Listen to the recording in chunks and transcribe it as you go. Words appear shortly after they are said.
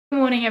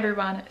morning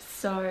everyone.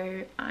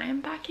 So I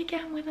am back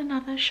again with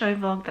another show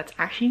vlog that's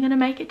actually going to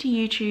make it to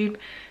YouTube.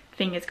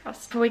 Fingers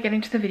crossed. Before we get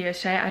into the video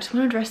today, I just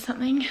want to address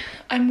something.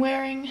 I'm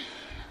wearing,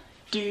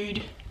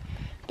 dude,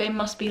 they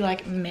must be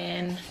like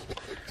man,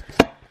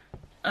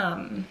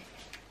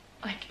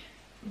 like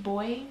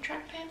boy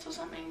track pants or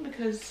something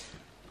because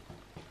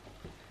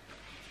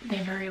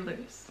they're very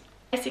loose.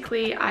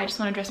 Basically, I just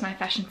want to address my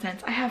fashion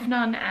sense. I have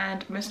none,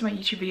 and most of my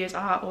YouTube videos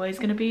are always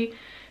going to be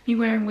me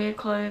wearing weird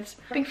clothes.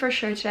 I'm prepping for a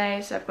show today,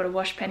 so I've got to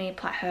wash Penny,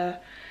 plait her,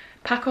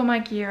 pack all my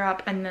gear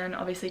up, and then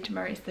obviously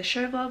tomorrow is the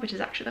show vlog, which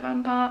is actually the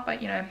fun part.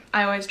 But you know,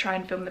 I always try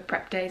and film the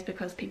prep days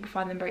because people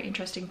find them very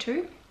interesting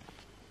too.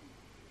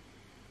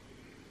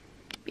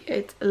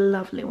 It's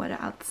lovely weather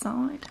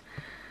outside.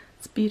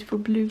 It's beautiful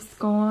blue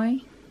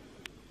sky.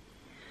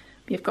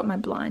 I've got my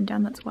blind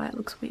down, that's why it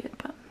looks weird,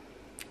 but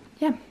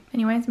yeah.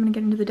 Anyways, I'm gonna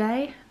get into the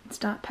day and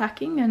start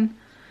packing, and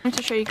I want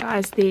to show you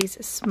guys these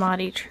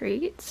Smarty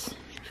treats.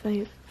 If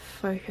they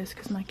focus,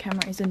 because my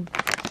camera is a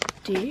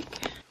dick.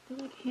 They're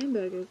like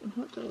hamburgers and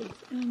hot dogs,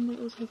 and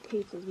they also have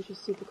pizzas, which is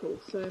super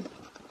cool. So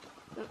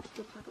that's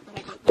the packet that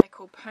I got. They're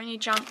called Pony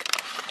Junk,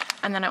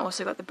 and then I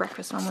also got the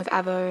breakfast one with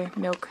avo,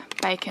 milk,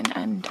 bacon,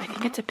 and I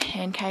think it's a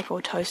pancake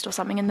or toast or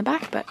something in the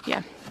back. But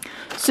yeah,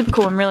 super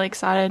cool. I'm really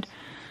excited.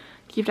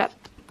 Give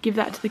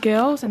that to the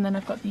girls, and then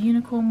I've got the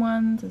unicorn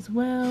ones as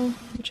well,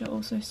 which are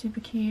also super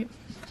cute,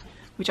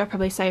 which I'll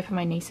probably save for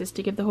my nieces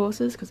to give the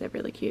horses because they're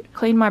really cute.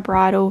 Cleaned my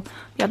bridle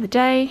the other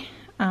day.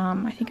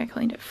 I think I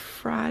cleaned it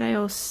Friday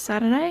or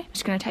Saturday.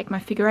 Just going to take my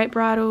figure 8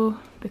 bridle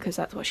because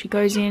that's what she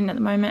goes in at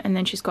the moment, and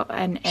then she's got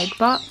an egg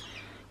butt,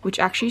 which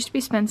actually used to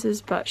be Spencer's,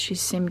 but she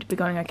seemed to be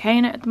going okay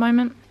in it at the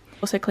moment.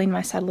 Also cleaned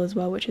my saddle as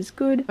well, which is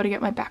good. Got to get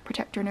my back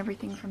protector and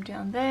everything from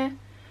down there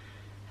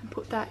and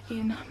put that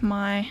in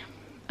my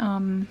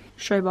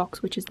show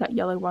box, which is that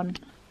yellow one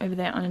over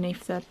there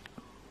underneath the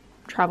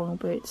travel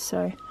boots.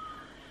 So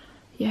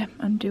yeah,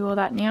 undo all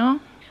that now.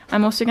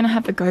 I'm also going to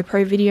have a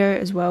GoPro video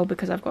as well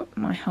because I've got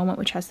my helmet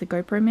which has the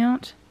GoPro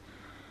mount,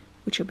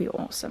 which will be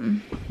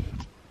awesome.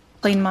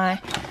 Clean my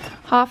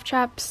half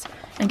chaps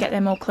and get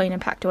them all clean and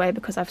packed away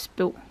because I've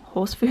spilt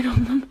horse food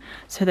on them,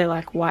 so they're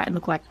like white and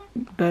look like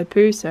bird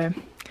poo. So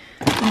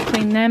I'll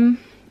clean them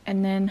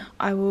and then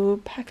I will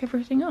pack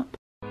everything up.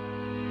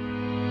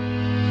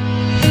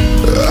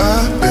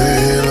 I've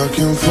been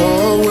looking for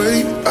a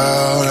way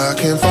out, I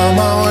can't find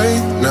my way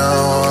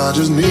now, I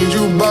just need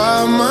you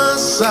by my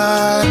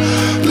side.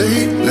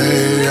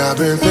 Lately I've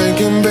been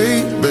thinking,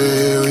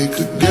 baby, we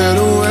could get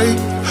away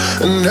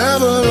and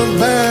never look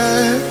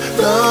back,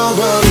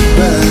 never look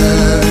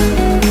back,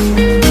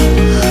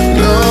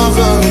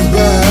 never look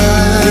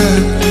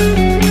back,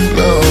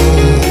 no,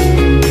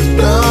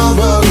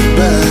 never look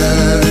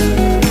back,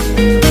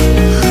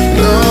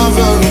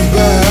 never look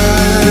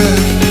back,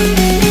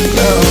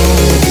 no.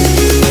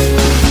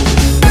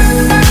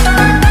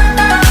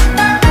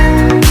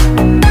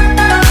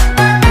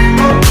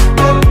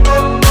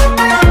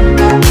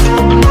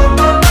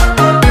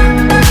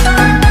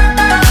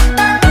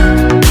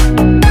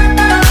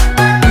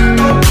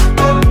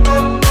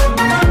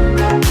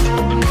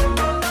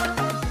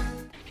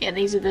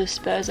 These are the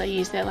spurs I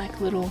use. They're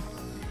like little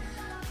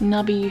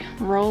nubby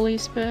rolly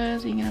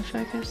spurs. Are you gonna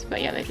focus?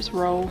 But yeah, they just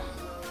roll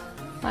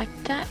like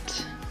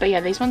that. But yeah,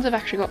 these ones have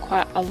actually got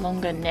quite a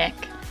longer neck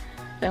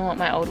than what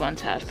my old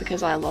ones have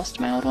because I lost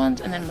my old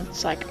ones and then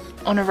it's like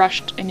on a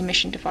rush in a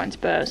mission to find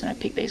spurs and I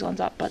picked these ones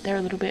up, but they're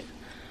a little bit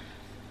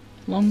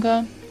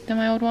longer than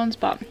my old ones,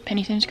 but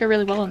Penny seems to go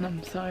really well on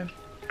them. So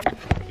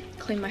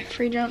clean my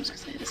free jumps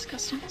because they're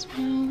disgusting as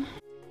well.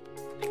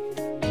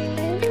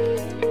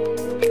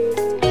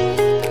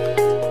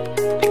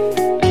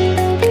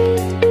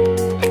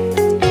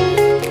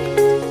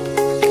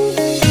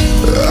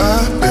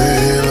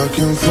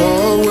 For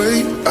a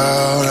way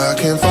out, I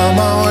can't find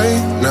my way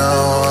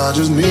now, I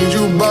just need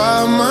you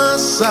by my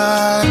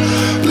side.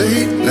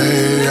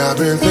 Lately I've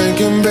been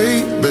thinking,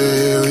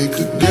 baby, we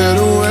could get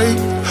away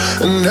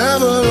and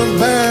never look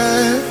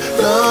back,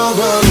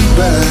 never look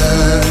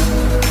back,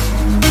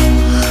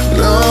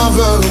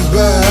 never look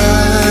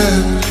back,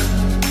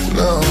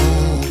 no.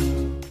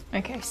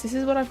 Okay, so this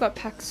is what I've got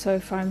packed so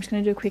far. I'm just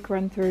going to do a quick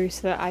run through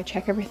so that I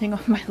check everything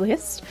off my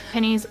list.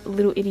 Penny's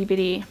little itty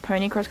bitty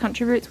pony cross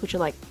country boots, which are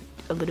like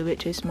a little bit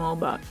too small,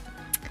 but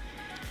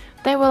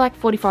they were like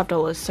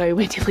 $45, so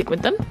we're dealing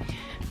with them.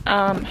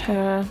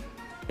 Her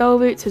bell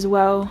boots as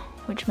well,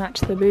 which match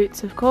the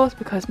boots of course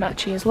because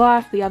matching is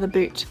life. The other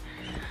boot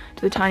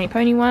to the tiny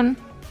pony one.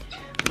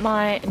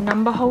 My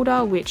number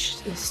holder,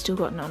 which has still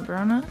got a number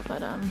on it,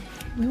 but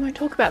we won't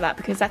talk about that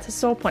because that's a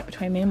sore point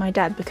between me and my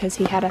dad because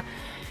he had a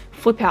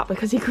flip out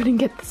because he couldn't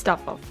get the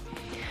stuff off.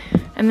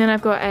 And then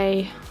I've got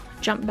a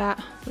jump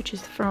bat, which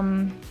is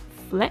from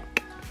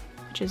Fleck,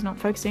 which is not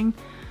focusing.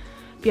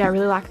 But yeah, I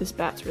really like this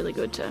bat. It's really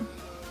good to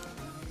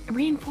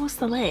reinforce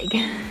the leg.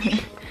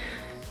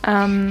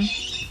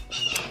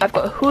 I've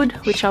got a hood,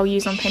 which I'll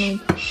use on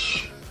Penny.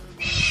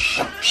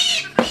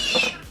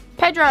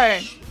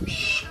 Pedro!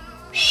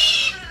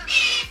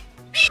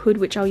 Hood,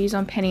 which I'll use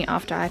on Penny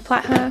after I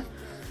plait her.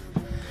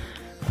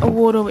 a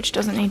water which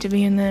doesn't need to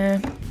be in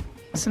there,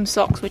 some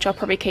socks which I'll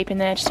probably keep in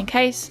there just in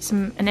case,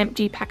 an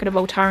empty packet of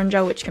Voltaren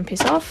gel which can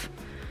piss off.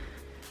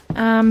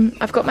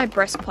 I've got my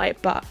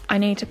breastplate, but I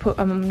need to put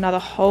another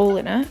hole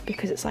in it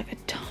because it's like a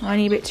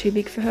tiny bit too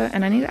big for her,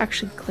 and I need to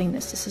actually clean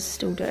this. This is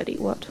still dirty.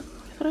 What? I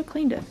thought I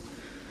cleaned it.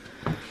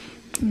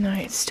 No,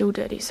 it's still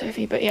dirty,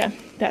 Sophie. But yeah,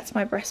 that's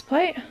my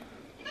breastplate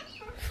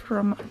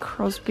from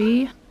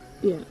Crosby.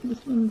 Yeah,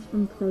 this one's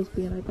from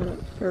Crosby and I got it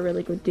for a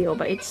really good deal,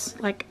 but it's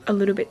like a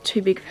little bit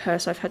too big for her,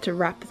 so I've had to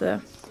wrap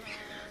the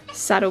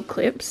saddle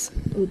clips,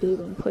 or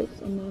D-ring clips,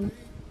 and then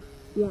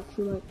the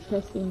actual like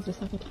chest thing's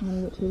just like a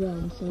tiny bit too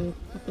long, so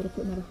I've got to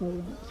put another hole in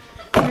it.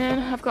 And then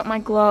I've got my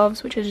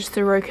gloves, which are just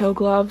the Rokel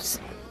gloves,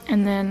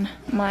 and then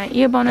my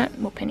ear bonnet,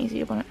 well, Penny's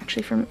ear bonnet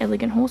actually, from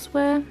Elegant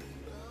Horsewear,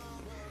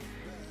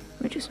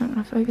 which is not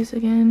going to focus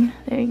again.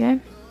 There you go.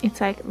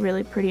 It's like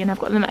really pretty, and I've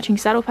got the matching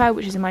saddle pad,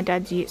 which is in my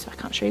dad's ute, so I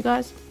can't show you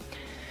guys.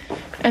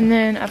 And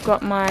then I've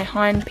got my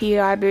hind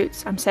PEI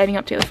boots. I'm saving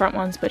up to get the front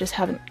ones, but just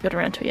haven't got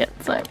around to it yet.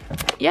 So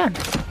yeah,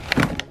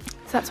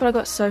 so that's what I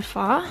got so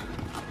far.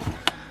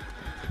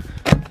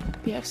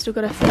 Yeah, I've still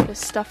got a fair bit of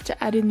stuff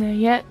to add in there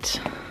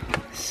yet.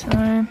 So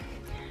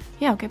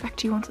yeah, I'll get back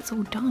to you once it's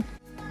all done.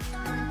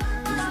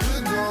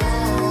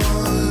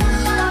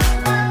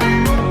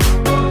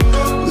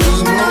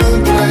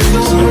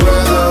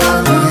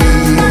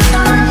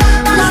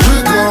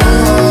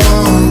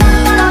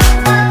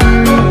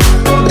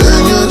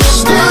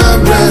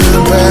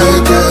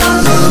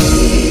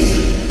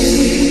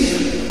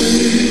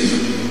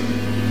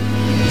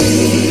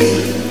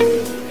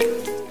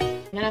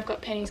 I've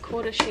got Penny's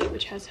quarter sheet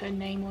which has her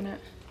name on it.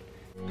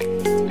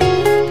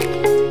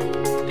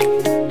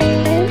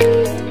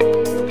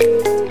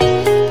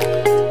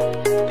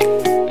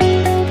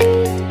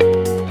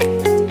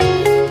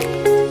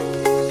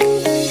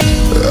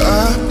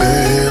 I've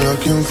been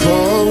looking for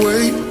a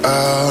way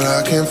out,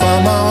 I can't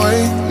find my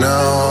way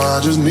now,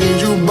 I just need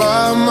you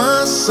by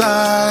my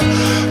side.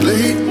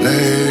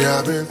 Lately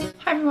I've been...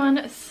 Hi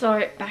everyone,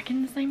 so back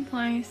in the same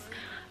place.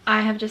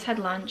 I have just had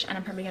lunch and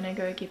I'm probably going to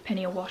go give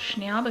Penny a wash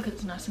now because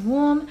it's nice and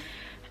warm,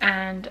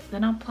 and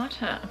then I'll plait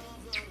her.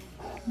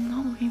 I'm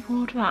not looking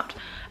forward to that.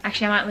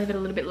 Actually, I might leave it a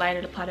little bit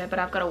later to plait her, but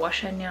I've got to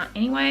wash her now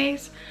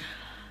anyways.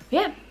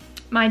 Yeah,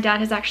 my dad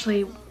has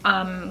actually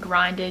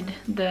grinded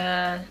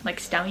the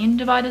like stallion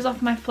dividers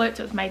off my float,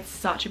 so it's made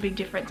such a big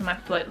difference, and my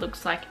float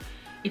looks like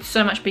it's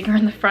so much bigger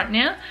in the front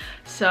now,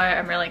 so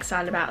I'm really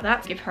excited about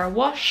that. Give her a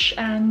wash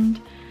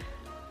and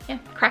yeah,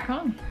 crack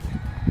on.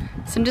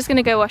 So I'm just going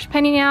to go wash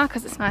Penny now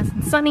because it's nice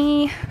and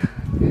sunny,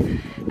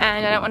 and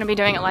I don't want to be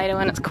doing it later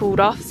when it's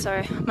cooled off, so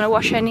I'm going to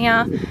wash her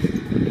now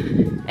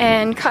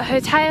and cut her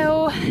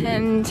tail,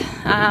 and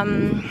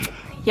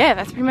yeah,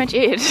 that's pretty much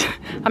it.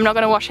 I'm not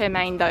going to wash her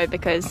mane though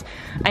because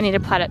I need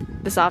to plait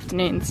it this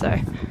afternoon, so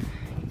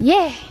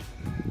yeah.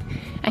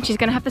 And she's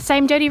going to have the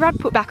same dirty rug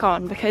put back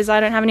on because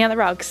I don't have any other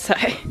rugs, so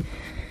I'm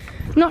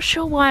not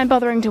sure why I'm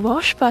bothering to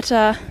wash, but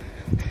oh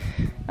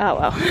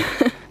well.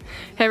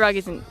 Her rug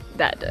isn't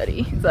that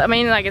dirty. So, I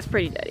mean, like, it's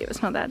pretty dirty, but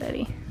it's not that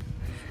dirty.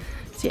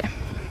 So yeah,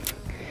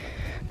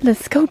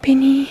 let's go,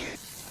 Penny.